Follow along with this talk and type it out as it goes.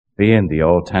be in the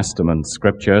Old Testament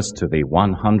scriptures to the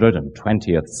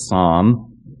 120th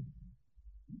Psalm,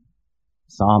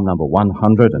 Psalm number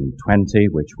 120,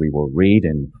 which we will read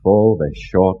in full, this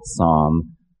short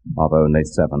psalm of only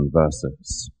 7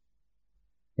 verses.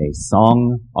 A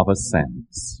song of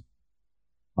ascents.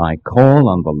 I call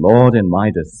on the Lord in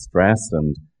my distress,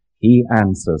 and he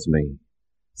answers me.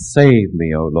 Save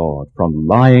me, O Lord, from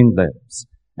lying lips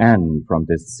and from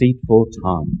deceitful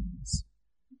tongues.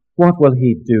 What will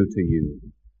he do to you?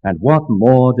 And what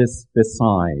more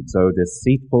besides, O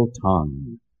deceitful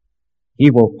tongue? He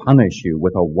will punish you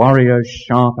with a warrior's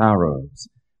sharp arrows,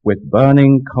 with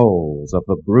burning coals of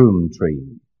the broom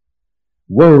tree.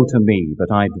 Woe to me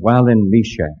that I dwell in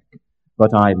Meshech, but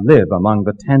I live among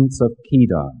the tents of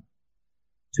Kedar.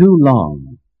 Too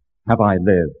long have I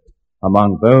lived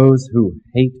among those who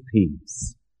hate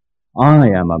peace. I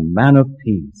am a man of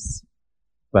peace,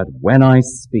 but when I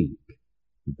speak,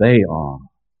 they are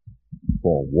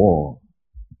for war.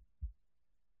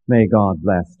 May God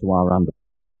bless to our understanding.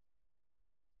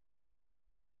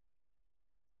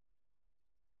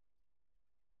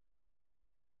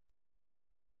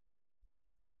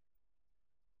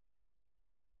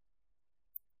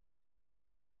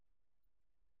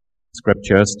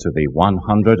 Scriptures to the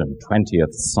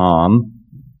 120th Psalm,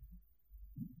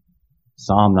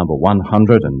 Psalm number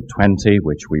 120,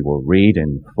 which we will read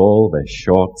in full, this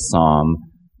short psalm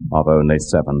of only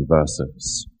 7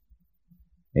 verses.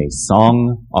 A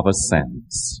song of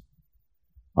ascents.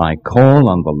 I call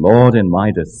on the Lord in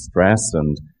my distress,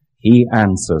 and he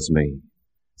answers me.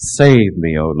 Save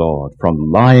me, O Lord,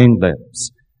 from lying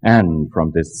lips and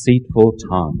from deceitful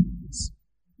tongues.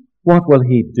 What will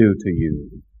he do to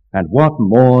you? And what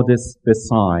more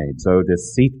besides, O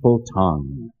deceitful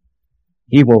tongue?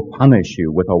 He will punish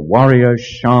you with a warrior's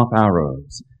sharp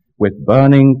arrows, with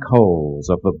burning coals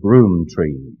of the broom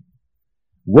tree.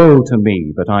 Woe to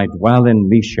me that I dwell in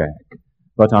Meshech,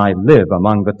 but I live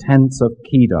among the tents of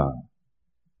Kedar.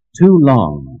 Too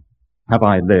long have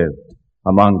I lived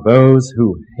among those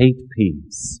who hate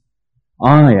peace.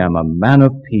 I am a man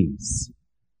of peace,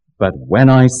 but when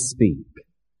I speak,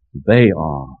 they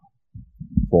are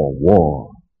for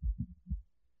war.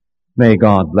 May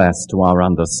God bless to our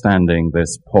understanding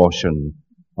this portion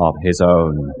of his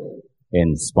own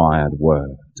inspired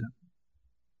word.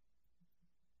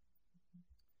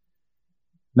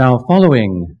 Now,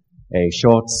 following a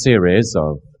short series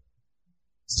of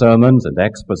sermons and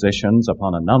expositions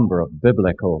upon a number of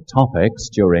biblical topics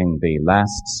during the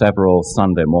last several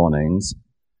Sunday mornings,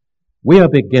 we are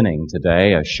beginning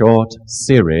today a short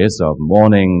series of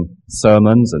morning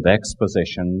sermons and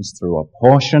expositions through a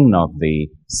portion of the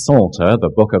Psalter,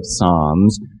 the book of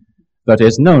Psalms, that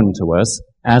is known to us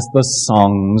as the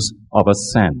Songs of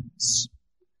Ascents.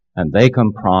 And they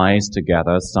comprise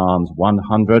together Psalms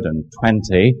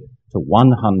 120 to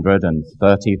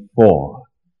 134.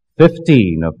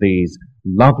 15 of these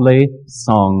lovely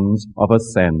songs of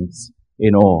ascents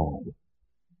in all.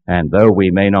 And though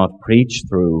we may not preach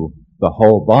through the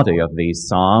whole body of these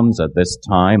psalms at this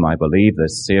time, I believe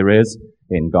this series,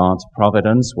 in God's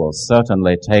providence, will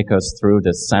certainly take us through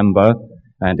December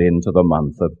and into the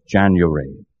month of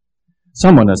January.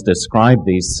 Someone has described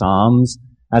these psalms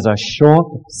as a short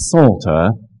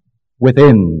psalter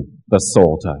within the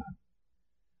psalter.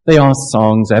 They are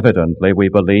songs, evidently, we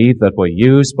believe, that were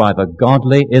used by the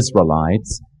godly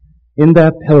Israelites in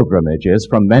their pilgrimages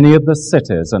from many of the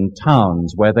cities and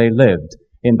towns where they lived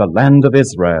in the land of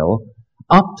Israel,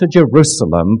 up to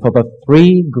Jerusalem for the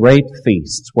 3 great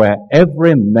feasts where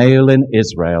every male in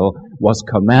Israel was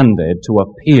commanded to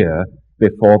appear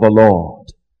before the Lord.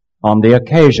 On the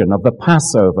occasion of the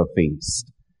Passover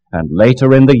feast, and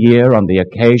later in the year on the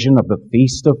occasion of the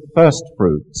Feast of First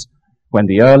Fruits, when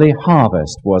the early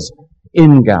harvest was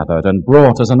ingathered and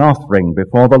brought as an offering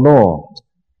before the Lord,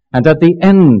 and at the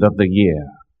end of the year,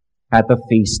 at the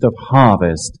Feast of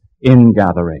Harvest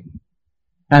ingathering.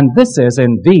 And this is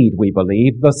indeed, we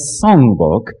believe, the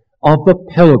songbook of the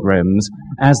pilgrims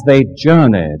as they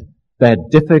journeyed their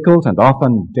difficult and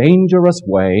often dangerous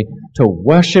way to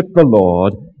worship the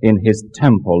Lord in his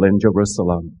temple in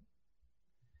Jerusalem.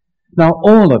 Now,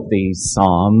 all of these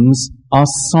psalms are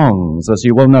songs, as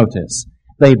you will notice.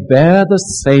 They bear the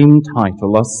same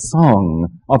title, a song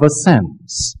of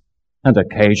ascents, and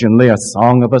occasionally a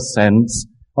song of ascents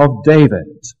of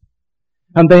David.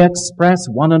 And they express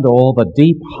one and all the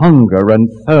deep hunger and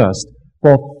thirst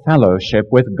for fellowship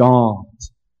with God.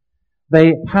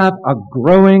 They have a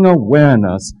growing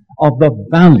awareness of the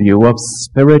value of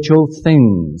spiritual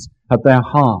things at their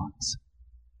hearts.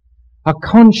 A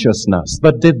consciousness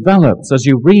that develops as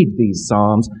you read these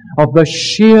psalms of the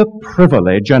sheer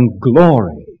privilege and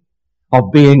glory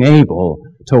of being able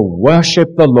to worship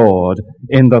the Lord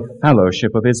in the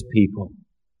fellowship of his people.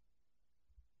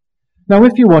 Now,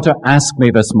 if you were to ask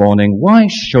me this morning, why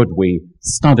should we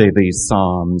study these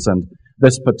Psalms and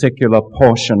this particular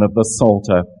portion of the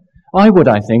Psalter, I would,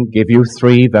 I think, give you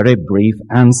three very brief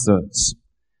answers.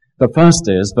 The first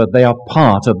is that they are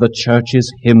part of the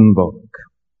church's hymn book.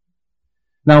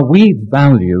 Now, we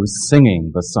value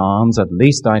singing the Psalms, at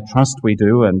least I trust we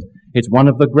do, and it's one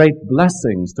of the great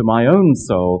blessings to my own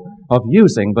soul of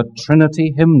using the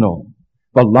Trinity hymnal,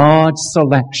 the large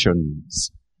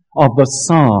selections of the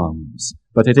Psalms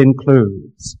that it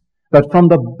includes, that from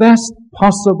the best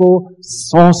possible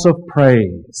source of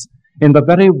praise, in the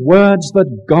very words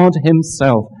that God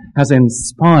himself has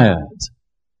inspired,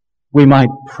 we might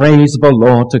praise the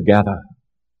Lord together.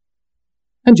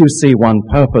 And you see, one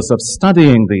purpose of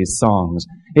studying these songs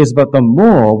is that the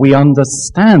more we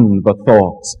understand the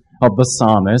thoughts of the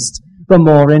psalmist, the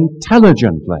more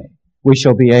intelligently we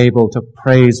shall be able to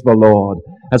praise the Lord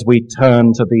as we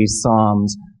turn to these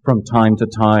psalms from time to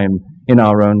time in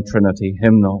our own Trinity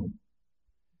hymnal.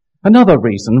 Another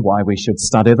reason why we should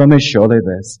study them is surely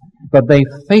this, that they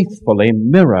faithfully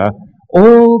mirror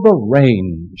all the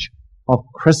range of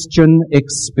Christian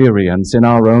experience in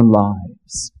our own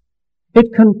lives.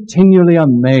 It continually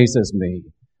amazes me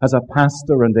as a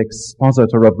pastor and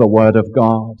expositor of the Word of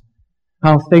God,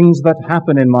 how things that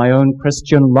happen in my own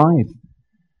Christian life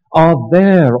are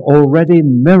there already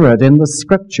mirrored in the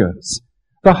Scriptures.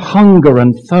 The hunger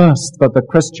and thirst that the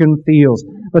Christian feels,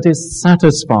 but is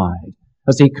satisfied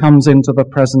as he comes into the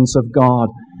presence of God.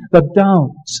 The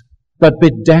doubt that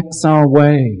bedecks our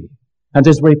way and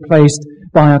is replaced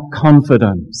by a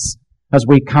confidence as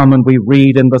we come and we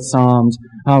read in the Psalms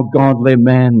how godly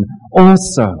men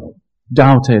also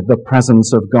doubted the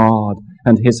presence of God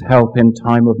and his help in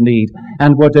time of need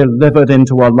and were delivered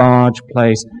into a large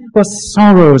place. The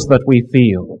sorrows that we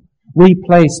feel,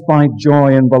 replaced by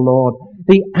joy in the Lord,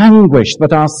 the anguish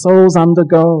that our souls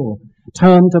undergo,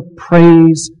 turn to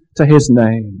praise to his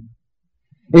name.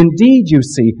 Indeed, you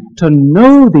see, to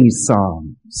know these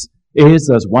Psalms is,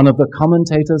 as one of the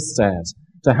commentators says,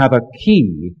 to have a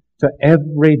key to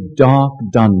every dark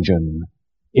dungeon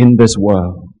in this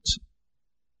world.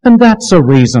 And that's a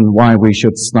reason why we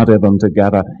should study them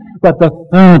together. But the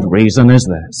third reason is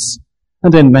this,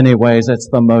 and in many ways it's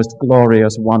the most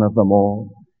glorious one of them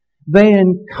all. They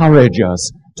encourage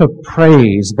us to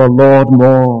praise the Lord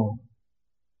more.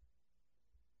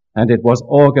 And it was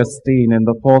Augustine in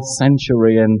the 4th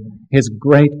century in his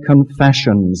great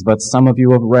Confessions that some of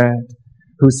you have read,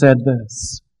 who said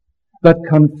this, that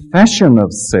confession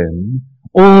of sin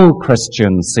all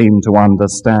Christians seem to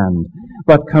understand,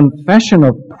 but confession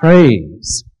of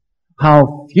praise,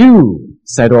 how few,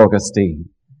 said Augustine,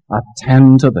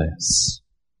 attend to this.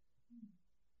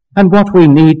 And what we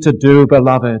need to do,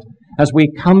 beloved, as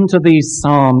we come to these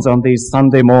Psalms on these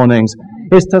Sunday mornings,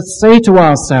 is to say to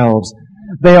ourselves,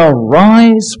 they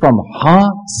arise from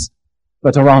hearts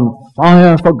that are on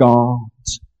fire for God.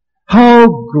 How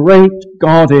great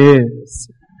God is,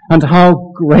 and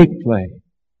how greatly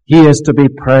he is to be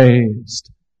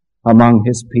praised among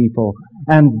his people.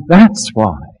 And that's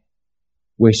why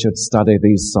we should study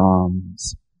these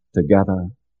Psalms together,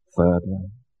 thirdly.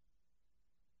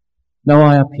 Now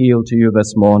I appeal to you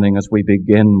this morning as we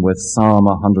begin with Psalm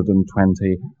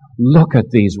 120. Look at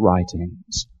these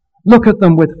writings. Look at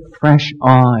them with fresh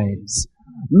eyes.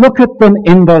 Look at them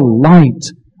in the light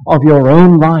of your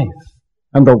own life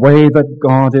and the way that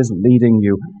God is leading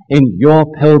you in your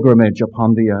pilgrimage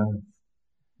upon the earth.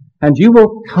 And you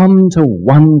will come to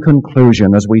one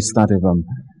conclusion as we study them,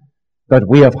 that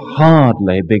we have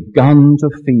hardly begun to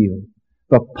feel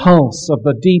the pulse of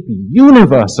the deep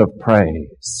universe of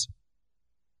praise,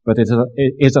 but it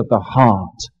is at the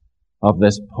heart of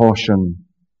this portion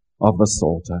of the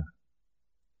Psalter.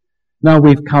 Now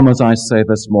we've come, as I say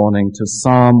this morning, to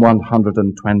Psalm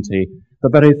 120, the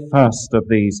very first of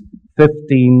these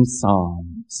 15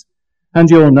 Psalms. And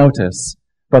you'll notice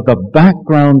that the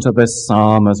background to this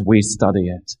psalm as we study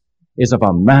it is of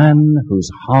a man whose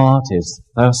heart is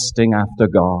thirsting after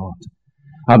God.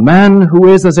 A man who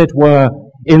is, as it were,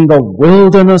 in the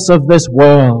wilderness of this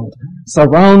world,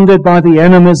 surrounded by the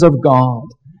enemies of God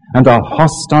and a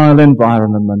hostile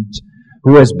environment,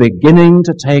 who is beginning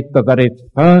to take the very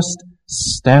first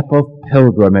step of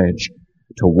pilgrimage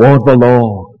toward the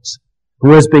Lord,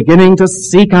 who is beginning to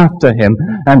seek after him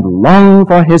and long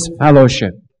for his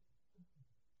fellowship.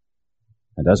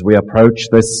 And as we approach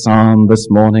this psalm this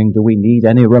morning, do we need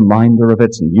any reminder of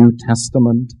its New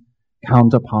Testament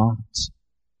counterpart?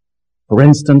 For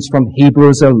instance, from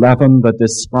Hebrews 11 that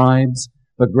describes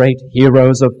the great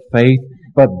heroes of faith,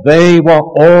 but they were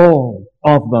all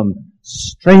of them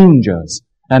strangers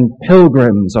and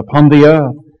pilgrims upon the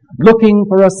earth, looking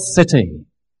for a city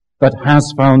that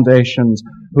has foundations,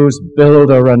 whose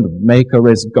builder and maker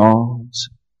is God.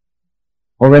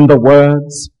 Or in the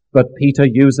words that Peter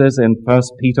uses in 1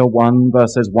 Peter 1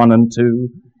 verses 1 and 2,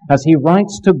 as he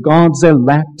writes to God's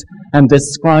elect and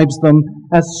describes them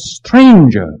as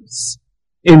strangers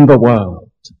in the world,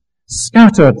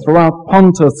 scattered throughout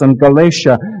Pontus and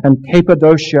Galatia and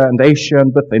Cappadocia and Asia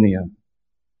and Bithynia.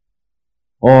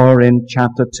 Or in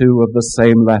chapter 2 of the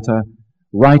same letter,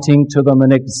 writing to them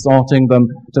and exhorting them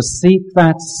to seek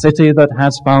that city that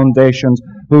has foundations,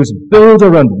 whose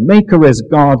builder and maker is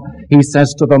God, he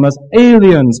says to them, as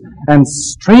aliens and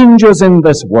strangers in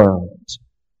this world,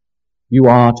 you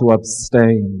are to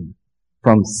abstain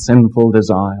from sinful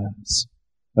desires,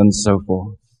 and so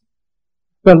forth.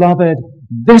 Beloved,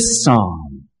 this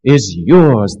psalm is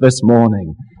yours this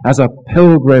morning as a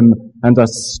pilgrim and a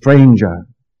stranger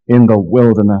in the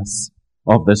wilderness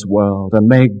of this world. And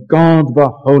may God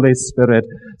the Holy Spirit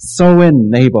so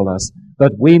enable us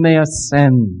that we may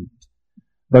ascend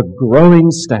the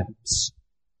growing steps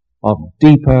of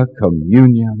deeper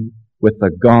communion with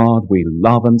the God we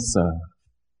love and serve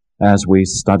as we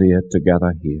study it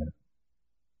together here.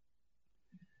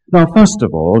 Now, first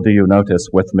of all, do you notice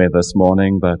with me this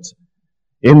morning that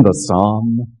in the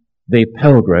psalm, the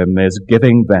pilgrim is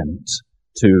giving vent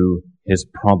to his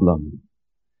problem?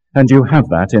 And you have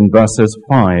that in verses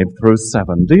 5 through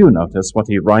 7. Do you notice what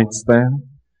he writes there?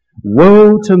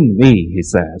 Woe to me, he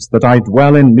says, that I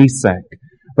dwell in Mesech,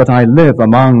 that I live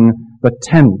among the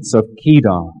tents of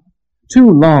Kedar. Too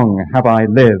long have I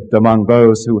lived among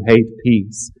those who hate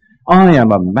peace. I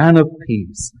am a man of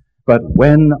peace, but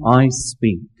when I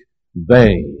speak,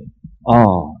 they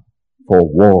are for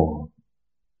war.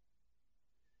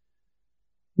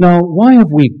 Now, why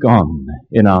have we gone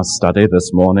in our study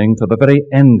this morning to the very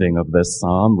ending of this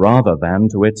psalm rather than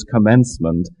to its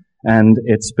commencement and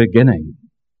its beginning?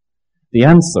 The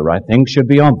answer, I think, should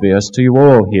be obvious to you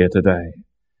all here today.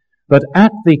 But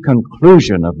at the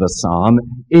conclusion of the psalm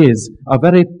is a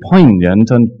very poignant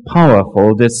and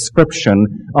powerful description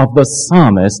of the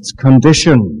psalmist's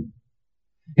condition,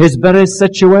 his very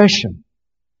situation,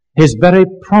 his very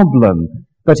problem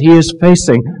that he is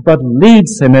facing, but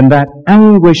leads him in that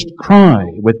anguished cry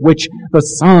with which the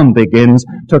psalm begins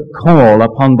to call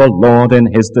upon the Lord in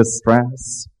his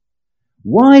distress.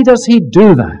 Why does he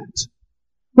do that?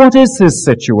 What is his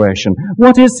situation?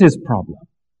 What is his problem?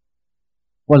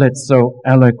 Well, it's so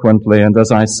eloquently and,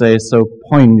 as I say, so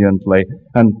poignantly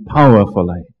and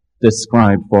powerfully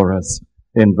described for us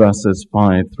in verses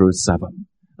 5 through 7.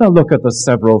 Now look at the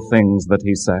several things that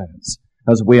he says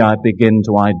as we begin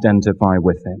to identify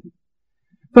with him.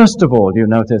 First of all, you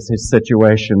notice his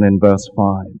situation in verse 5.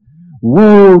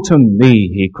 Woe to me,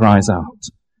 he cries out,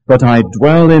 that I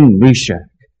dwell in Mesech,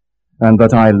 and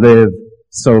that I live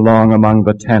so long among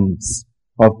the tents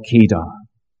of Kedar.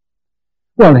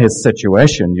 Well, his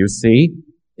situation, you see,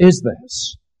 is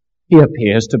this. He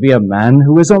appears to be a man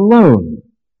who is alone.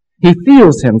 He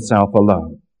feels himself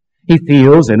alone. He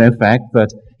feels, in effect,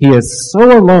 that he is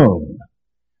so alone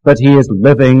that he is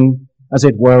living, as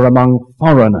it were, among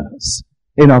foreigners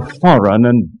in a foreign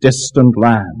and distant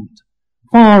land,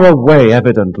 far away,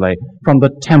 evidently, from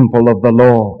the temple of the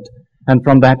Lord and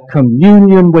from that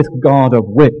communion with God of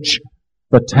which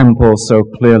the temple so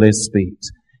clearly speaks.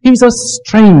 He's a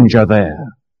stranger there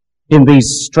in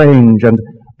these strange and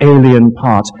alien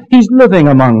parts. He's living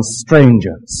among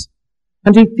strangers,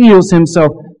 and he feels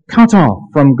himself cut off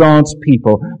from God's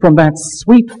people, from that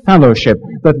sweet fellowship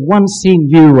that once he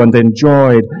knew and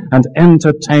enjoyed and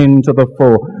entertained to the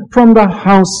full, from the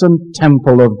house and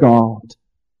temple of God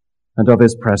and of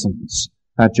his presence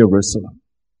at Jerusalem.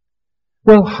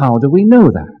 Well, how do we know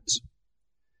that?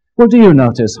 Well, do you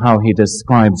notice how he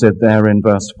describes it there in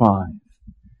verse 5?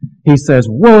 He says,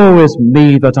 woe is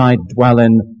me that I dwell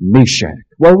in Mesech.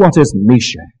 Well, what is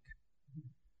Mesech?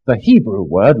 The Hebrew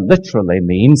word literally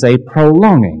means a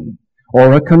prolonging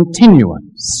or a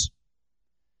continuance.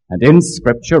 And in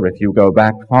Scripture, if you go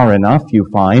back far enough, you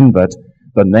find that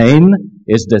the name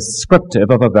is descriptive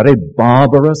of a very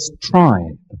barbarous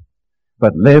tribe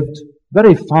that lived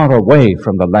very far away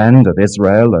from the land of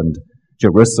Israel and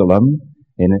Jerusalem,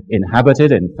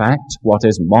 inhabited, in fact, what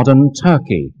is modern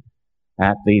Turkey,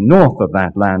 at the north of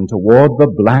that land toward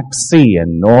the Black Sea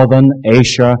in northern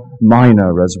Asia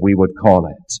Minor, as we would call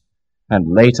it, and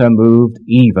later moved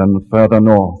even further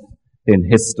north in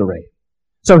history.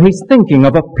 So he's thinking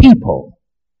of a people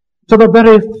to the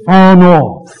very far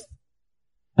north,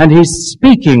 and he's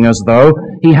speaking as though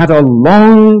he had a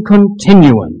long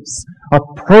continuance a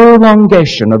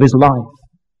prolongation of his life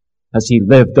as he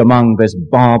lived among this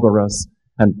barbarous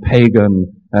and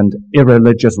pagan and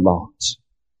irreligious lot.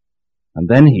 And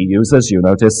then he uses, you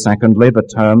notice, secondly, the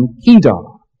term Kedar,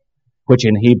 which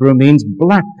in Hebrew means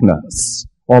blackness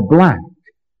or black.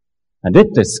 And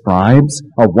it describes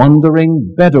a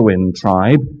wandering Bedouin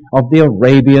tribe of the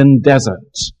Arabian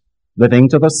desert, living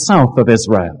to the south of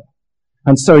Israel.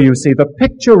 And so you see the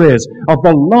picture is of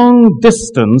the long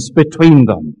distance between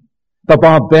them. The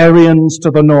barbarians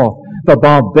to the north, the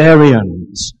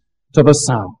barbarians to the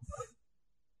south.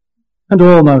 And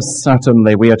almost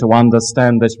certainly we are to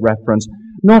understand this reference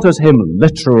not as him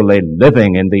literally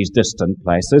living in these distant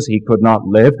places. He could not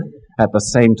live at the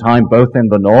same time both in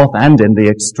the north and in the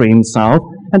extreme south,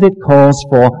 and it calls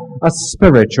for a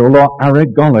spiritual or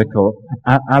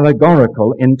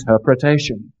allegorical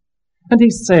interpretation. And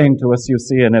he's saying to us, you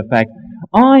see, in effect,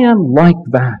 I am like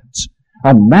that,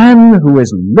 a man who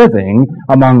is living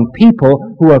among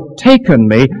people who have taken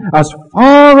me as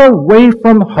far away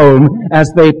from home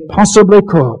as they possibly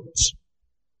could.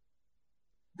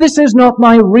 This is not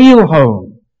my real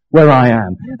home where I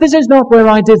am. This is not where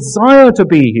I desire to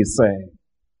be, he's saying.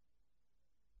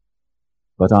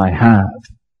 But I have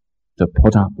to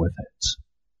put up with it.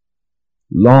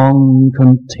 Long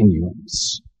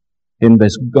continuance in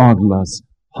this godless,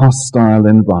 hostile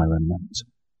environment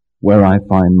where I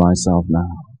find myself now.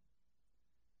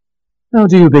 Now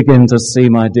do you begin to see,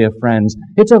 my dear friends,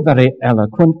 it's a very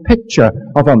eloquent picture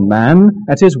of a man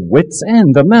at his wit's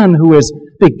end, a man who is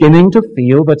beginning to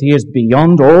feel that he is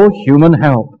beyond all human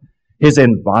help. His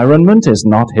environment is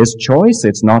not his choice,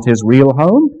 it's not his real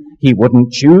home. He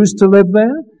wouldn't choose to live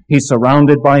there. He's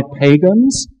surrounded by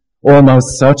pagans.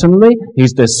 Almost certainly,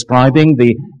 he's describing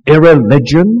the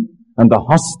irreligion and the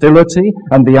hostility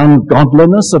and the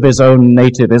ungodliness of his own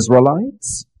native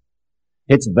Israelites.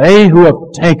 It's they who have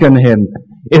taken him,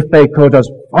 if they could, as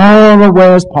far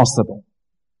away as possible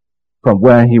from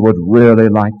where he would really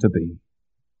like to be.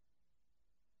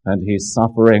 And he's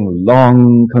suffering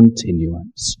long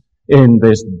continuance in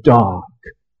this dark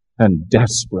and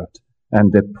desperate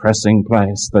and depressing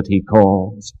place that he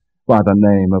calls by the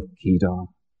name of Kedar.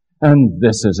 And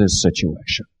this is his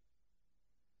situation.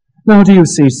 Now do you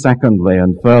see, secondly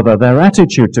and further, their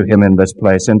attitude to him in this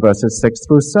place in verses 6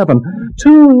 through 7.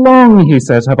 Too long, he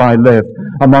says, have I lived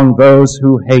among those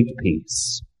who hate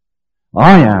peace.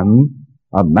 I am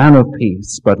a man of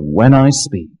peace, but when I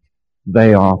speak,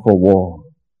 they are for war.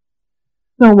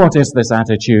 Now what is this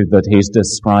attitude that he's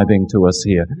describing to us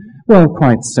here? Well,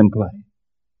 quite simply,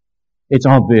 it's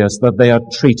obvious that they are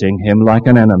treating him like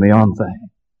an enemy, aren't they?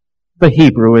 The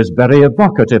Hebrew is very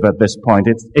evocative at this point.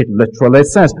 It literally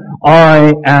says,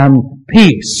 I am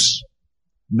peace.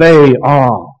 They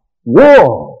are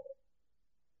war.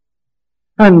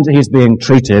 And he's being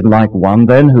treated like one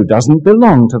then who doesn't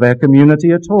belong to their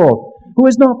community at all, who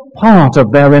is not part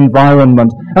of their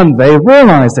environment, and they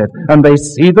realize it, and they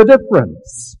see the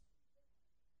difference.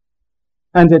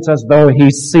 And it's as though he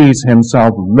sees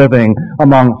himself living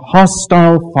among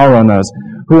hostile foreigners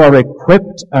who are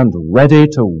equipped and ready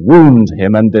to wound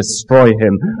him and destroy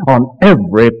him on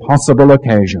every possible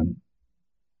occasion.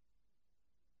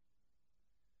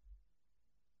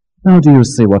 Now do you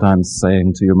see what I'm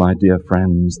saying to you, my dear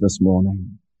friends, this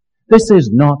morning? This is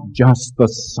not just the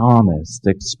psalmist's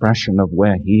expression of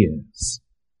where he is.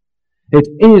 It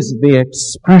is the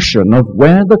expression of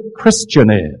where the Christian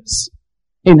is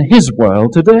in his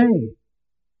world today.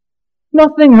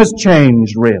 Nothing has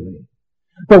changed, really.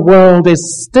 The world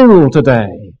is still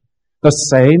today the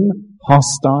same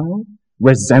hostile,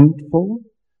 resentful,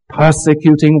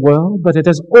 persecuting world that it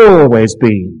has always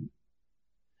been.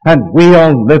 And we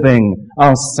are living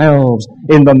ourselves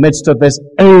in the midst of this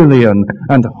alien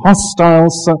and hostile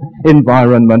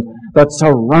environment that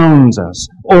surrounds us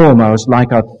almost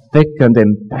like a thick and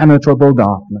impenetrable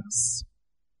darkness.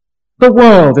 The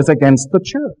world is against the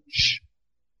church.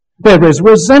 There is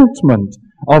resentment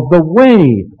of the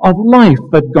way of life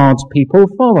that God's people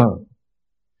follow.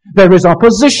 There is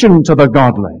opposition to the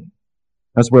godly,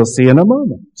 as we'll see in a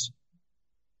moment.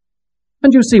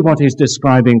 And you see what he's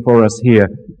describing for us here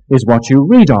is what you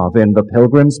read of in the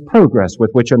Pilgrim's Progress,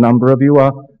 with which a number of you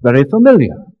are very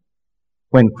familiar.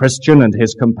 When Christian and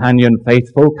his companion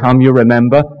Faithful come, you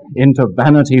remember, into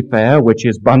Vanity Fair, which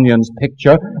is Bunyan's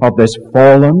picture of this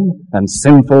fallen and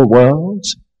sinful world.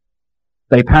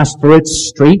 They pass through its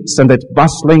streets and its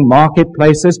bustling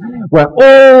marketplaces where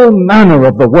all manner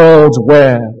of the world's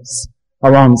wares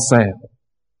are on sale.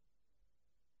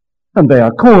 And they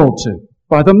are called to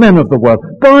by the men of the world,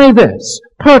 buy this,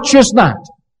 purchase that.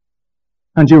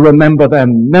 And you remember their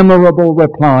memorable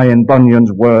reply in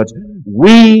Bunyan's words,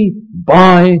 "We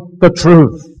buy the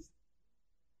truth."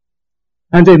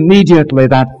 And immediately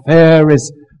that fair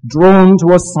is drawn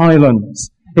to a silence.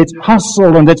 Its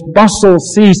hustle and its bustle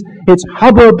cease. Its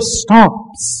hubbub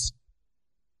stops.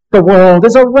 The world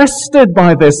is arrested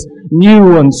by this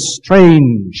new and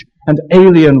strange and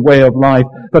alien way of life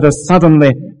that has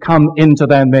suddenly come into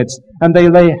their midst. And they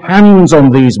lay hands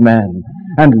on these men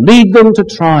and lead them to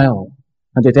trial.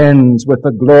 And it ends with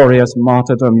the glorious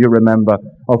martyrdom, you remember,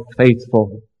 of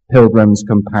faithful Pilgrim's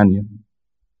companion.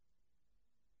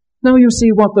 Now you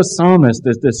see what the psalmist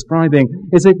is describing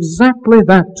is exactly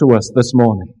that to us this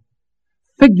morning.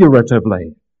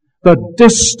 Figuratively, the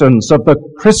distance of the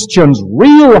Christian's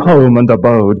real home and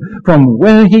abode from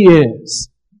where he is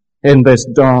in this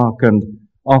dark and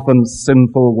often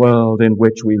sinful world in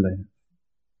which we live.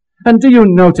 And do you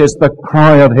notice the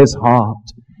cry of his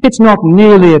heart? It's not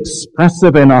nearly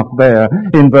expressive enough there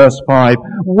in verse 5.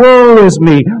 "Woe is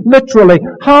me," literally,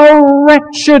 "how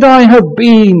wretched I have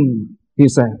been," he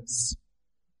says,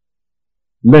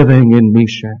 "living in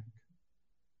Meshech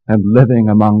and living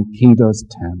among Kedar's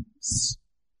tents."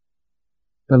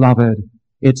 Beloved,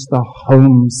 it's the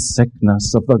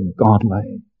homesickness of the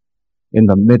godly in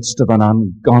the midst of an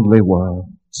ungodly world.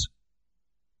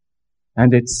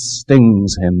 And it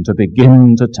stings him to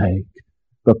begin to take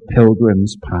the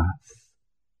pilgrim's path.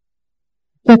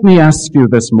 Let me ask you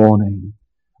this morning,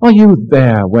 are you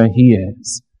there where he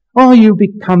is? Are you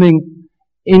becoming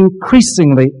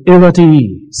increasingly ill at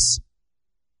ease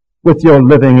with your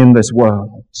living in this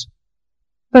world?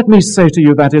 Let me say to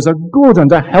you that is a good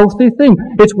and a healthy thing.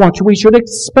 It's what we should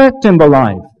expect in the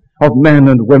life of men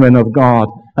and women of God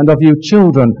and of you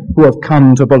children who have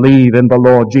come to believe in the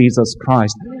Lord Jesus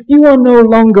Christ. You are no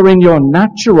longer in your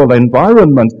natural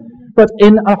environment, but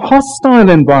in a hostile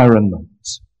environment.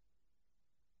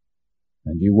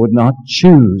 And you would not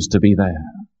choose to be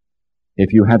there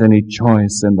if you had any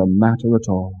choice in the matter at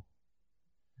all.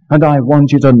 And I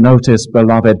want you to notice,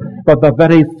 beloved, that the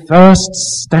very first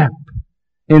step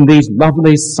in these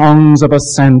lovely songs of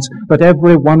ascent, that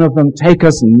every one of them take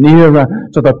us nearer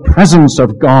to the presence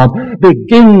of God,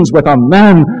 begins with a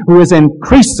man who is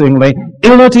increasingly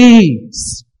ill at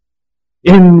ease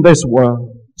in this world.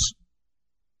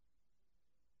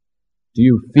 Do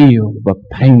you feel the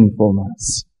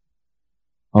painfulness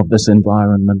of this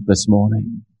environment this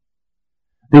morning?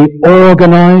 The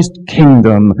organized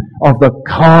kingdom of the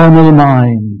carnal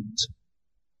mind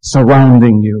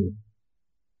surrounding you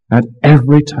at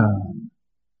every turn,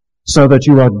 so that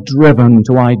you are driven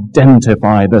to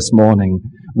identify this morning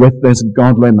with this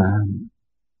godly man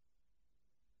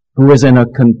who is in a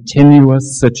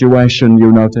continuous situation,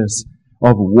 you notice,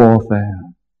 of warfare,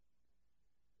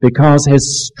 because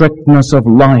his strictness of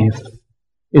life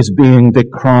is being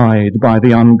decried by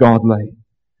the ungodly.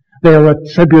 They are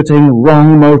attributing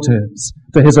wrong motives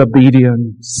to his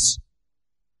obedience.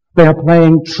 They are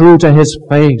playing true to his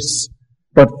face,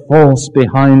 but false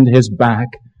behind his back.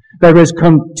 There is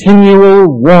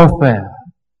continual warfare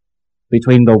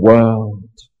between the world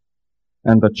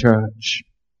and the church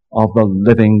of the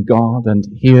living God. And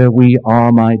here we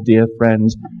are, my dear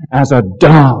friends, as a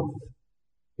dove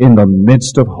in the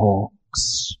midst of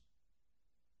hawks.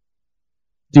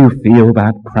 Do you feel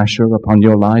that pressure upon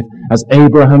your life, as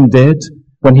Abraham did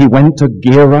when he went to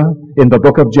Gerar in the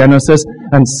book of Genesis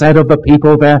and said of the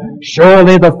people there,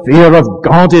 "Surely the fear of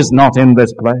God is not in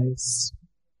this place"?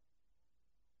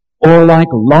 Or like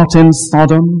Lot in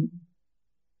Sodom,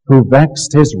 who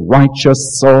vexed his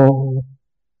righteous soul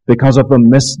because of the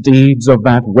misdeeds of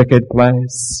that wicked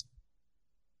place?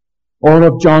 Or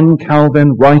of John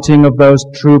Calvin writing of those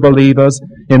true believers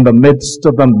in the midst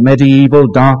of the medieval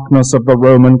darkness of the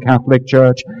Roman Catholic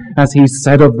Church, as he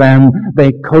said of them,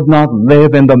 they could not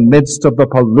live in the midst of the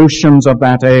pollutions of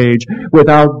that age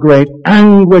without great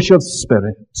anguish of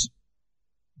spirit.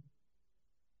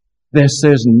 This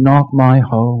is not my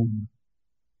home,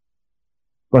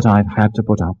 but I've had to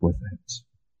put up with it.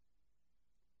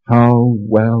 How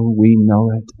well we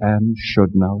know it and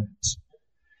should know it.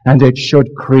 And it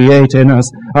should create in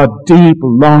us a deep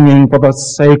longing for the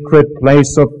sacred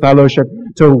place of fellowship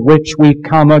to which we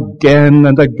come again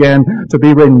and again to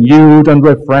be renewed and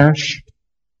refreshed,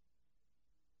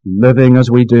 living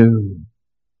as we do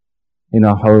in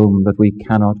a home that we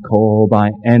cannot call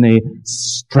by any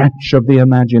stretch of the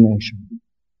imagination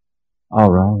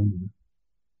our own.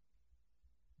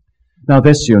 Now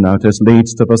this, you notice,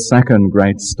 leads to the second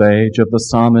great stage of the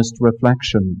psalmist's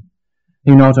reflection.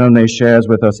 He not only shares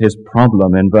with us his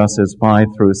problem in verses 5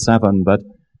 through 7, but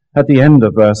at the end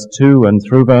of verse 2 and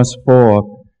through verse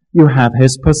 4, you have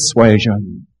his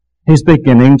persuasion. He's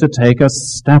beginning to take a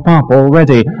step up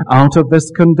already out of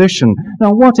this condition.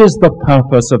 Now, what is the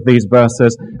purpose of these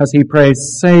verses as he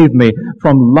prays, "Save me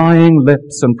from lying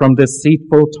lips and from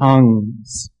deceitful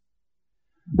tongues"?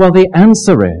 Well, the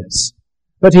answer is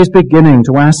that he's beginning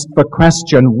to ask the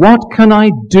question, what can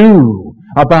I do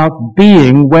about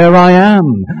being where I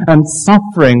am and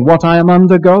suffering what I am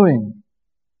undergoing?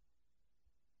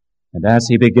 And as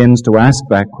he begins to ask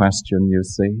that question, you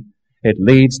see, it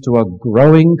leads to a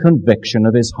growing conviction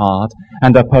of his heart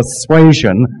and a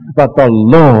persuasion that the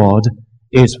Lord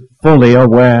is fully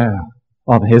aware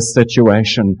of his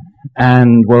situation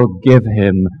and will give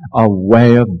him a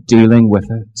way of dealing with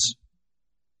it.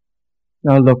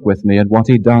 Now look with me at what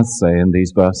he does say in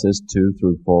these verses 2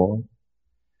 through 4.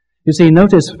 You see,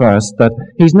 notice first that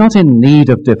he's not in need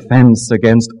of defense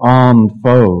against armed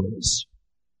foes,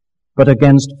 but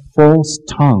against false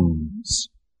tongues.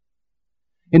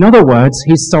 In other words,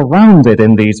 he's surrounded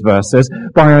in these verses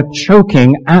by a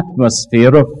choking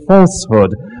atmosphere of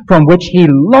falsehood from which he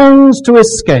longs to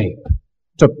escape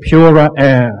to purer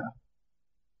air.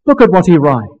 Look at what he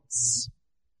writes.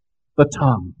 The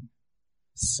tongue,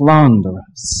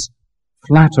 slanderous,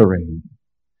 flattering,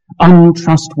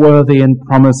 untrustworthy in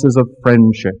promises of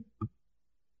friendship.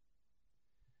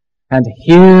 And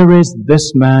here is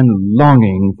this man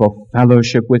longing for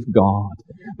fellowship with God.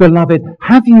 Beloved,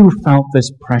 have you felt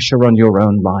this pressure on your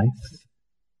own life?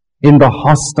 In the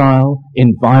hostile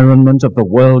environment of the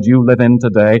world you live in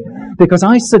today? Because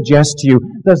I suggest to you,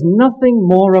 there's nothing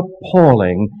more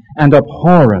appalling and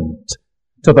abhorrent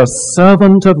to the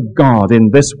servant of God in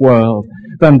this world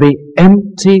than the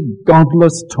empty,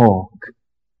 godless talk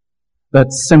that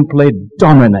simply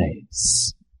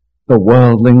dominates the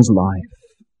worldling's life.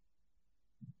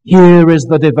 Here is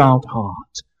the devout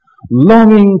heart,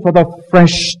 longing for the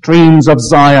fresh streams of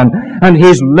Zion, and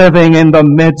he's living in the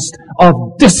midst of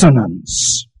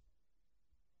dissonance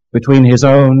between his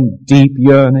own deep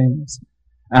yearnings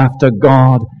after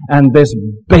God and this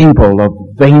babel of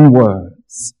vain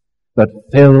words that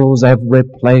fills every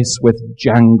place with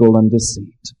jangle and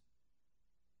deceit.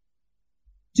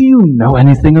 Do you know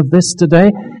anything of this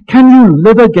today? Can you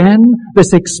live again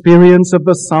this experience of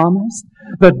the psalmist?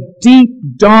 The deep,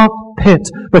 dark pit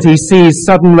that he sees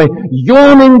suddenly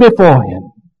yawning before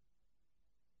him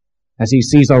as he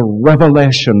sees a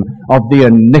revelation of the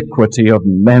iniquity of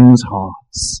men's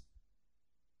hearts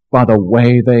by the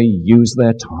way they use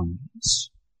their tongues.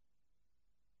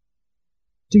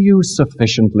 Do you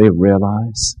sufficiently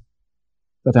realize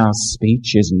that our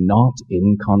speech is not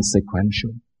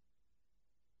inconsequential?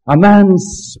 A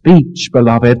man's speech,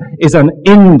 beloved, is an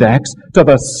index to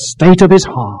the state of his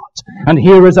heart. And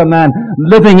here is a man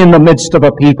living in the midst of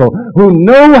a people who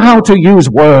know how to use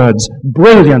words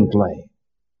brilliantly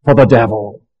for the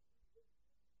devil.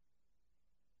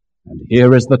 And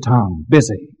here is the tongue,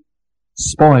 busy,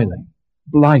 spoiling,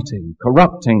 blighting,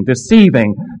 corrupting,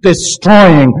 deceiving,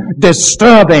 destroying,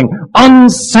 disturbing,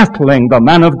 unsettling the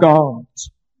man of God.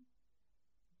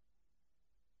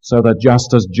 So that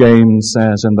just as James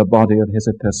says in the body of his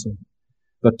epistle,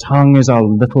 the tongue is a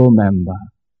little member,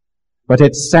 but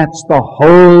it sets the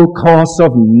whole course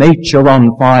of nature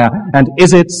on fire, and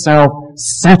is itself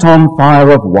set on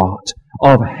fire of what?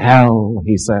 Of hell,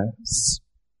 he says.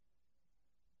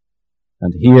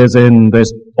 And he is in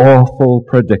this awful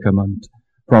predicament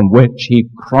from which he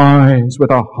cries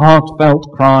with a heartfelt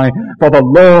cry for the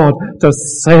Lord to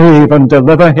save and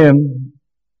deliver him.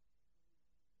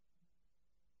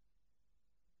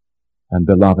 And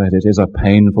beloved, it is a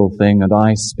painful thing, and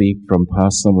I speak from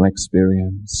personal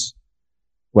experience,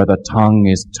 where the tongue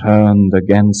is turned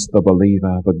against the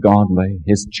believer, the godly,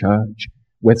 his church,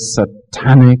 with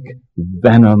satanic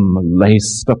venom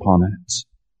laced upon it.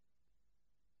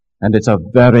 And it's a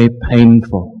very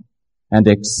painful and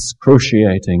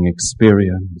excruciating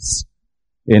experience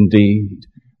indeed,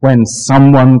 when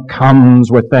someone comes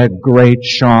with their great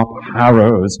sharp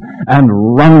harrows and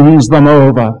runs them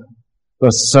over the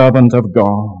servant of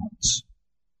God.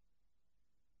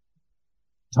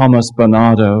 Thomas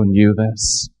Bernardo knew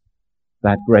this,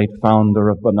 that great founder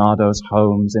of Bernardo's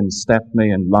Homes in Stepney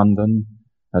in London,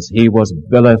 as he was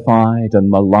vilified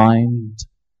and maligned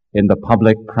in the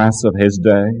public press of his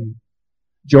day.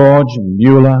 George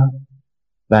Mueller,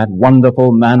 that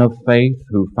wonderful man of faith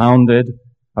who founded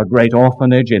a great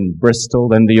orphanage in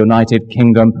Bristol in the United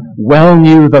Kingdom, well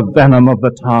knew the venom of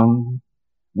the tongue.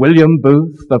 William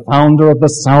Booth, the founder of the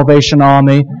Salvation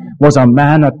Army, was a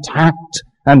man attacked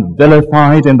and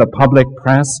vilified in the public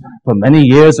press for many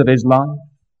years of his life.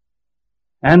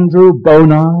 Andrew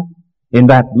Bonar, in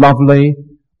that lovely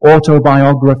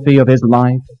autobiography of his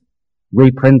life,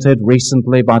 reprinted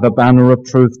recently by the Banner of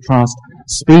Truth Trust,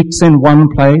 speaks in one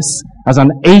place as an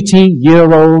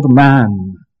 80-year-old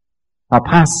man, a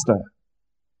pastor.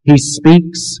 He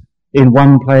speaks in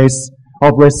one place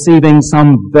of receiving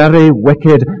some very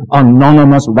wicked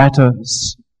anonymous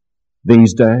letters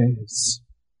these days.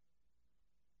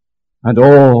 And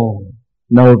all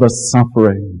know the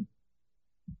suffering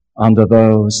under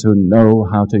those who know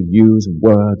how to use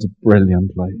words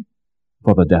brilliantly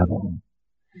for the devil.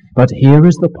 But here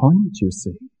is the point, you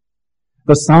see.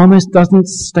 The psalmist doesn't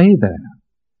stay there,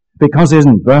 because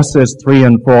in verses 3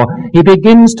 and 4, he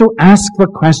begins to ask the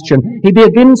question, he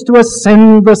begins to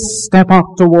ascend the step up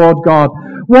toward God.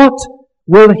 What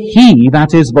will he,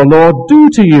 that is the Lord, do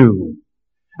to you?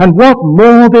 And what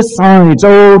more besides,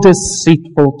 O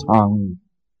deceitful tongue?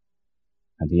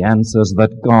 And he answers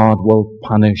that God will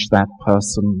punish that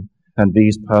person and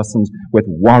these persons with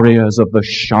warriors of the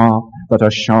sharp that are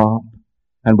sharp,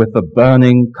 and with the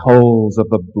burning coals of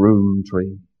the broom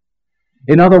tree.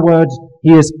 In other words,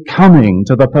 he is coming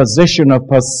to the position of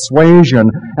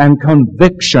persuasion and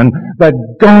conviction that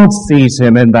God sees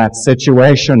him in that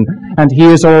situation, and he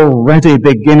is already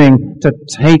beginning to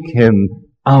take him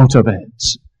out of it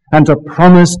and to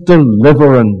promise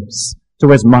deliverance to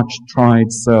his much-tried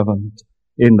servant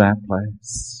in that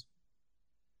place.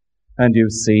 And you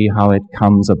see how it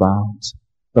comes about.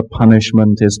 The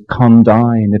punishment is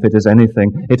condign, if it is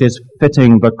anything. It is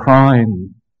fitting the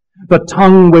crime. The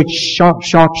tongue which shot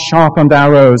sharpened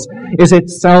arrows is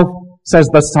itself, says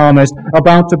the psalmist,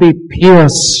 about to be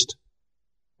pierced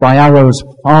by arrows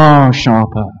far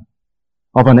sharper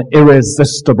of an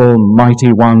irresistible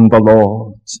mighty one, the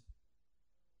Lord.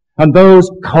 And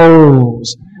those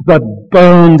coals that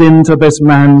burned into this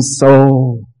man's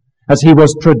soul as he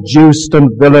was traduced and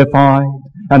vilified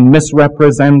and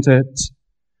misrepresented,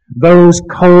 those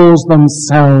coals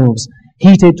themselves,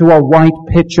 heated to a white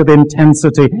pitch of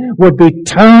intensity, would be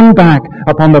turned back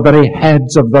upon the very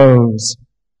heads of those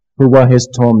who were his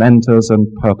tormentors and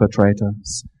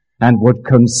perpetrators, and would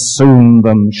consume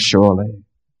them surely.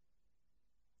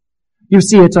 You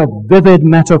see, it's a vivid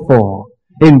metaphor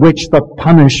in which the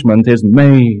punishment is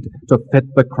made to fit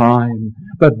the crime.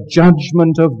 The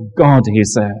judgment of God, he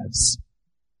says,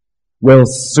 will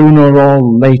sooner or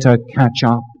later catch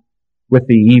up with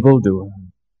the evildoer.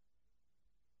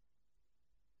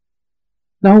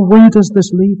 Now, where does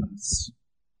this leave us?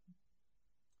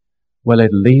 Well,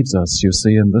 it leaves us, you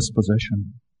see, in this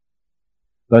position,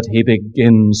 that he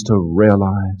begins to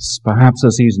realize, perhaps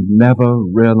as he's never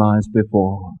realized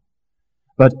before,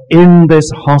 but in this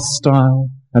hostile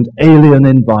and alien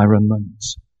environment,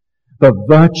 the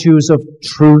virtues of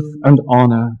truth and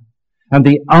honor and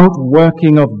the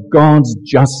outworking of God's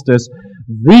justice,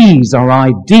 these are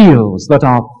ideals that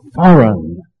are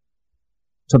foreign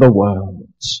to the world.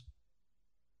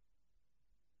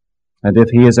 And if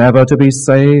he is ever to be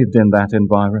saved in that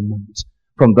environment,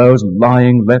 from those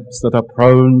lying lips that are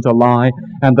prone to lie,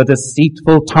 and the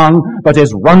deceitful tongue that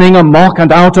is running amok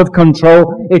and out of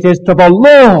control, it is to the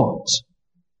Lord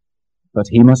that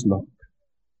he must look.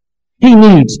 He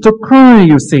needs to cry,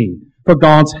 you see, for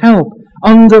God's help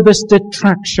under this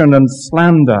detraction and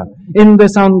slander, in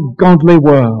this ungodly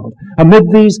world, amid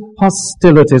these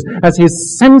hostilities, as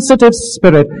his sensitive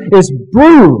spirit is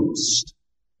bruised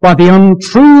by the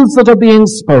untruths that are being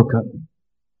spoken.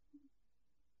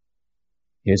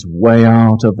 His way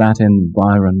out of that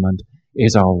environment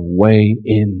is our way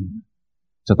in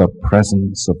to the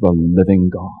presence of the living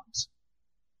God.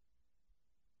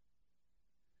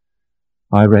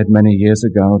 I read many years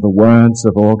ago the words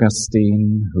of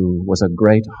Augustine, who was a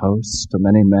great host to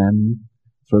many men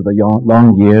through the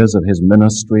long years of his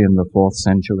ministry in the 4th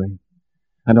century.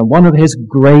 And on one of his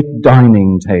great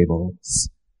dining tables,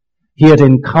 he had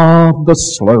encarved the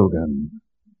slogan,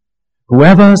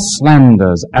 "Whoever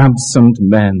slanders absent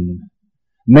men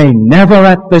may never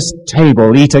at this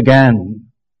table eat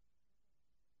again."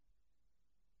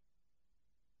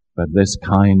 But this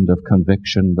kind of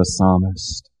conviction, the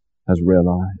psalmist has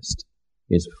realized,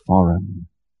 is foreign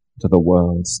to the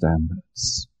world's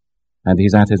standards. And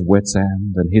he's at his wit's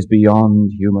end, and he's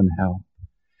beyond human help.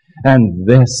 And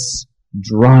this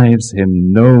drives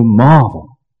him no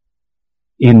marvel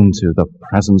into the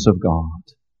presence of God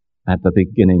at the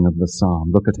beginning of the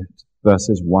psalm. Look at it,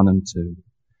 verses 1 and 2.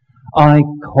 I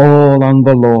call on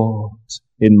the Lord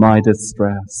in my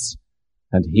distress,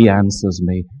 and he answers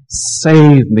me.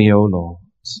 Save me, O Lord.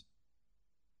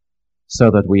 So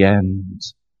that we end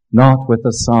not with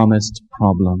the psalmist's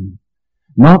problem,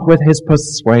 not with his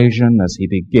persuasion as he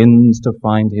begins to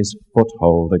find his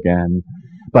foothold again,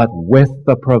 but with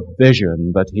the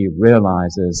provision that he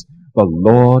realizes the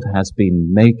Lord has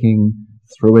been making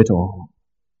through it all.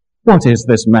 What is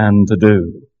this man to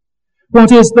do?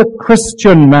 What is the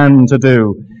Christian man to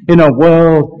do in a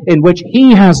world in which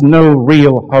he has no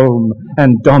real home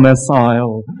and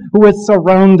domicile, who is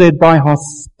surrounded by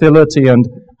hostility and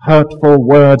hurtful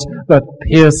words that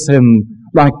pierce him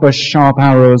like the sharp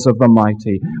arrows of the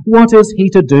mighty? What is he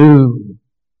to do?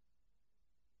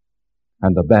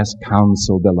 And the best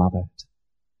counsel, beloved,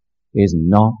 is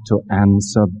not to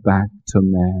answer back to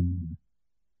men,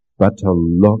 but to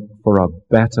look for a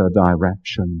better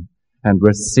direction and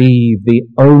receive the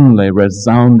only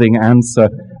resounding answer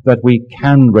that we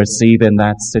can receive in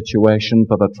that situation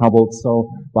for the troubled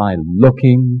soul, by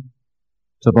looking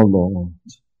to the Lord.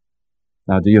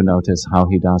 Now, do you notice how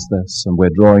he does this? And we're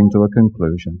drawing to a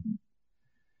conclusion.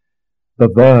 The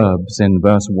verbs in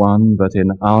verse 1 that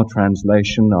in our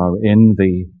translation are in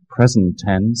the present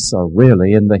tense are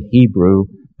really in the Hebrew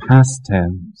past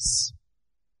tense.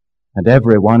 And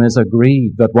everyone is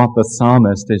agreed that what the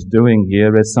psalmist is doing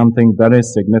here is something very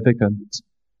significant.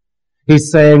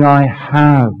 He's saying, I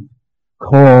have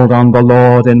called on the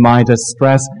Lord in my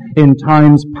distress in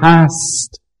times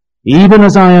past, even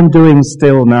as I am doing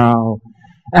still now.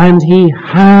 And he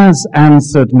has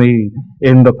answered me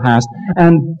in the past.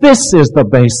 And this is the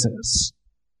basis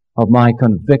of my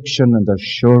conviction and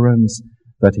assurance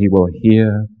that he will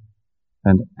hear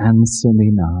and answer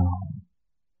me now.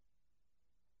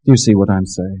 Do you see what I'm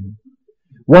saying?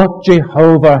 What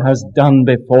Jehovah has done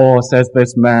before, says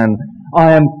this man,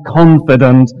 I am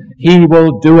confident he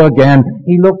will do again.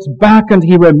 He looks back and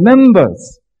he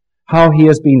remembers how he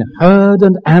has been heard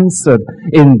and answered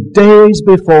in days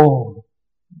before.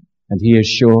 And he is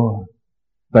sure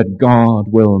that God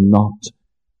will not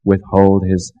withhold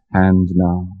his hand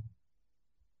now.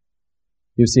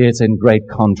 You see, it's in great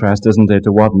contrast, isn't it,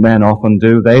 to what men often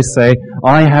do. They say,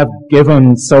 I have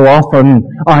given so often,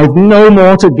 I've no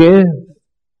more to give.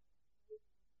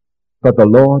 But the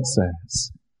Lord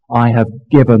says, I have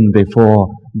given before,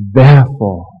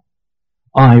 therefore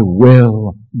I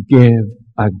will give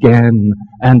again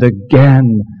and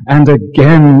again and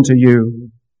again to you.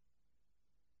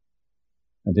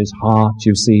 And his heart,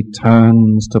 you see,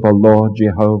 turns to the Lord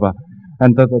Jehovah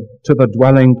and to the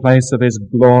dwelling place of his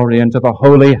glory and to the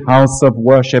holy house of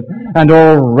worship. And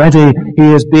already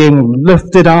he is being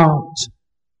lifted out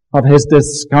of his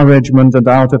discouragement and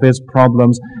out of his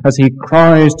problems as he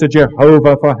cries to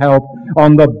Jehovah for help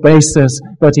on the basis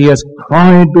that he has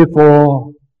cried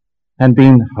before and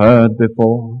been heard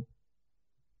before.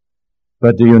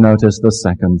 But do you notice the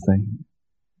second thing?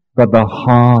 That the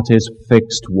heart is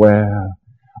fixed where?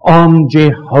 On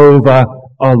Jehovah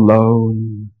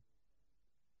alone.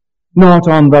 Not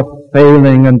on the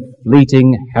failing and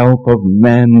fleeting help of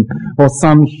men or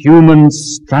some human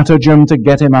stratagem to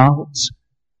get him out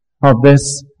of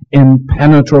this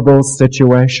impenetrable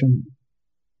situation.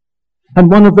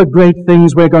 And one of the great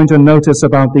things we're going to notice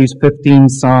about these 15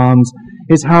 Psalms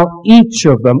is how each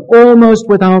of them, almost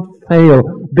without fail,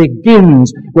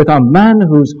 begins with a man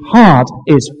whose heart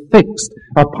is fixed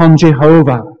upon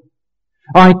Jehovah.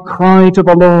 I cry to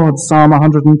the Lord, Psalm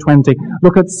 120.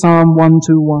 Look at Psalm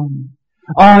 121.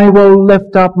 I will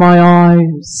lift up my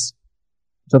eyes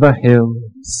to the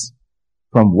hills,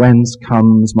 from whence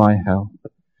comes my help.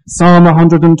 Psalm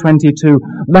 122.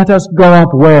 Let us go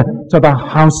up where? To the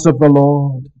house of the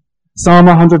Lord. Psalm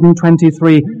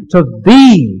 123. To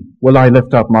thee will I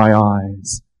lift up my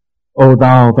eyes, O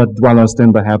thou that dwellest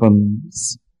in the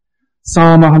heavens.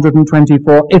 Psalm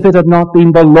 124. If it had not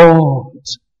been the Lord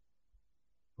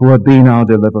who had been our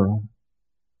deliverer.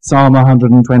 Psalm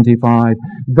 125,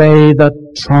 they that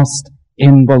trust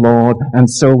in the Lord. And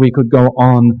so we could go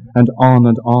on and on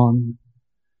and on.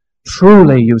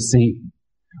 Truly, you see,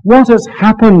 what has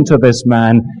happened to this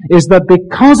man is that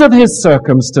because of his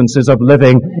circumstances of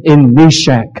living in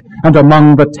Meshech and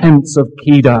among the tents of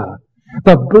Kedar,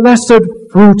 the blessed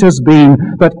fruit has been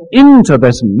that into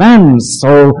this man's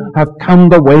soul have come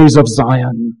the ways of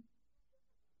Zion.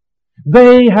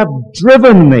 They have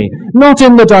driven me, not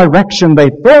in the direction they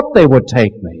thought they would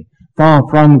take me, far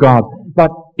from God,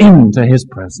 but into his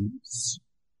presence.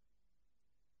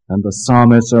 And the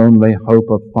psalmist's only hope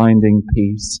of finding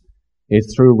peace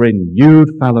is through renewed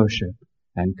fellowship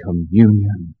and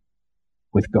communion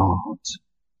with God.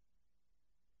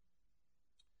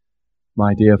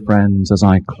 My dear friends, as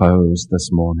I close this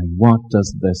morning, what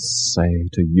does this say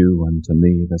to you and to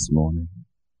me this morning?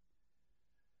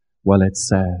 Well, it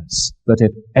says that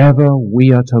if ever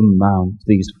we are to mount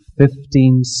these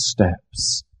 15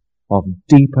 steps of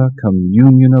deeper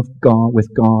communion of God with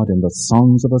God in the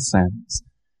songs of ascents,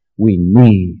 we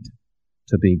need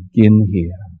to begin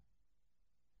here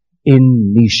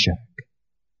in Meshech,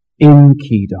 in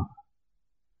Kedar,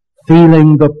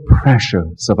 feeling the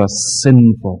pressures of a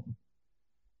sinful,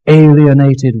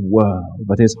 alienated world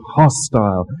that is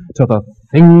hostile to the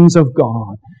things of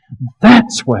God,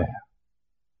 that's where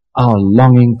our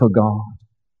longing for God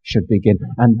should begin.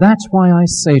 And that's why I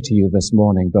say to you this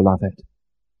morning, beloved,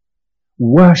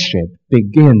 worship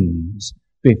begins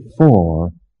before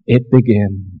it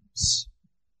begins.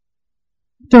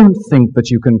 Don't think that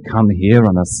you can come here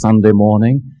on a Sunday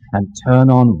morning and turn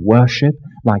on worship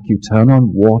like you turn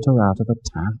on water out of a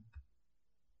tap.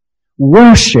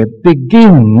 Worship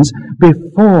begins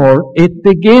before it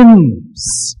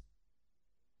begins.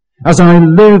 As I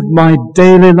live my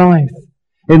daily life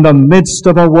in the midst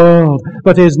of a world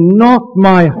that is not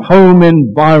my home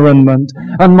environment,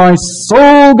 and my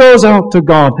soul goes out to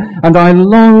God, and I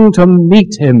long to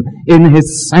meet Him in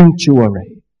His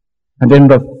sanctuary and in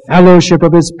the fellowship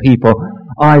of His people,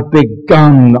 I've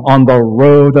begun on the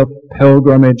road of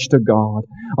pilgrimage to God.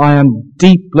 I am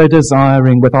deeply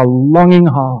desiring with a longing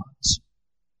heart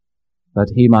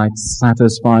that He might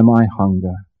satisfy my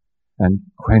hunger and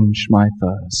quench my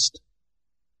thirst.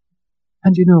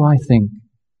 And you know, I think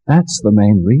that's the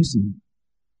main reason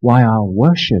why our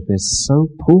worship is so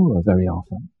poor very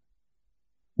often.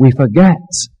 We forget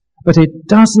that it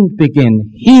doesn't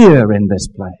begin here in this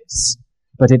place,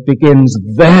 but it begins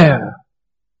there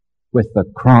with the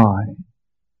cry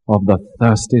of the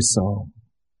thirsty soul.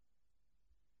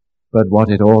 But what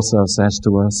it also says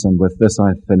to us, and with this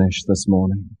I finish this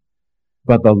morning,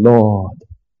 but the Lord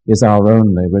is our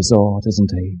only resort,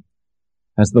 isn't He?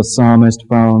 As the psalmist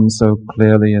found so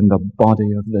clearly in the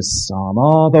body of this psalm,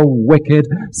 are the wicked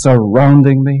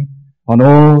surrounding me on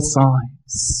all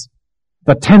sides?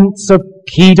 The tents of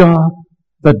Kedar,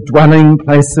 the dwelling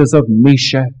places of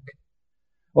Meshech.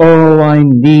 Oh, I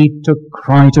need to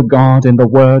cry to God in the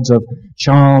words of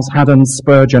Charles Haddon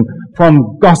Spurgeon,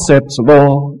 from gossips,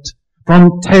 Lord,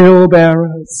 from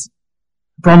talebearers,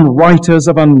 from writers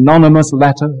of anonymous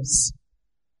letters,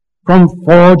 from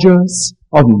forgers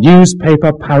of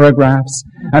newspaper paragraphs,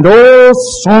 and all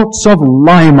sorts of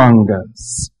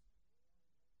liemongers.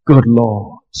 Good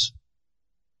Lord,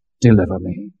 deliver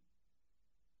me.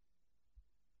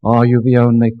 Are you the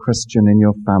only Christian in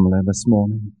your family this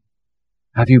morning?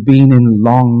 Have you been in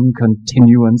long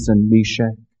continuance in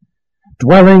Meshech?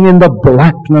 Dwelling in the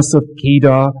blackness of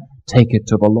Kedar, take it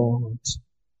to the Lord.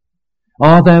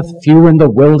 Are there few in the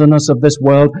wilderness of this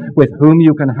world with whom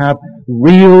you can have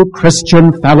real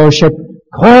Christian fellowship?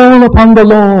 Call upon the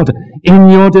Lord in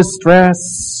your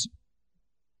distress.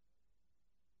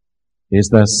 Is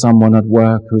there someone at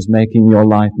work who's making your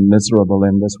life miserable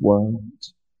in this world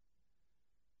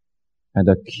and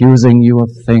accusing you of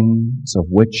things of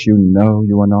which you know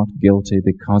you are not guilty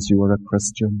because you are a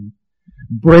Christian?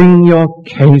 Bring your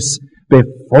case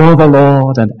before the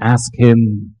Lord and ask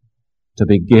Him to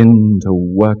begin to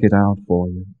work it out for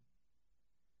you.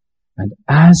 And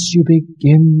as you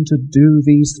begin to do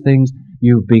these things,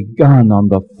 you've begun on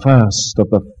the first of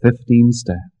the 15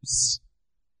 steps,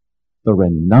 the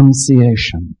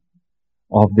renunciation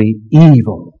of the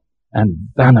evil and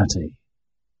vanity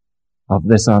of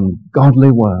this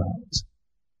ungodly world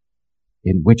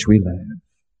in which we live.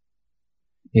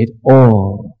 It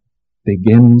all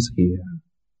begins here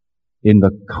in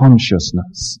the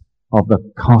consciousness of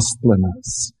the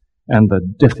costliness and the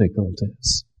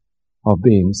difficulties of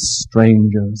being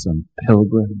strangers and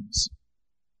pilgrims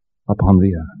upon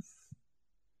the earth.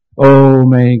 Oh,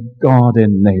 may God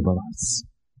enable us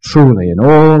truly in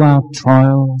all our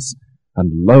trials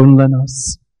and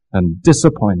loneliness and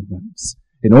disappointments,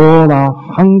 in all our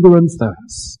hunger and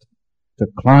thirst, to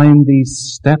climb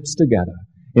these steps together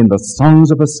in the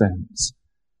songs of ascents,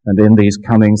 and in these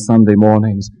coming Sunday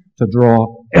mornings to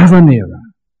draw ever nearer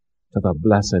to the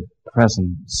blessed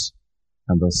presence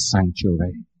and the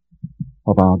sanctuary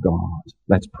of our God.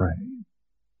 Let's pray.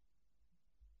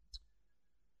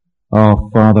 Our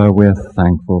Father, we're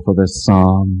thankful for this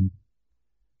psalm,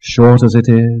 short as it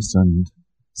is and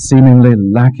seemingly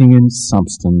lacking in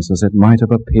substance as it might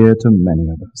have appeared to many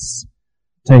of us.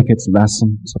 Take its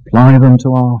lessons, apply them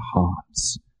to our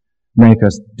hearts. Make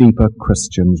us deeper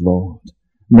Christians, Lord.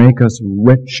 Make us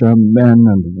richer men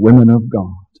and women of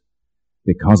God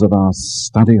because of our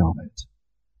study of it.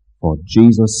 For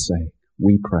Jesus' sake,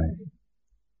 we pray.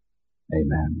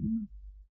 Amen.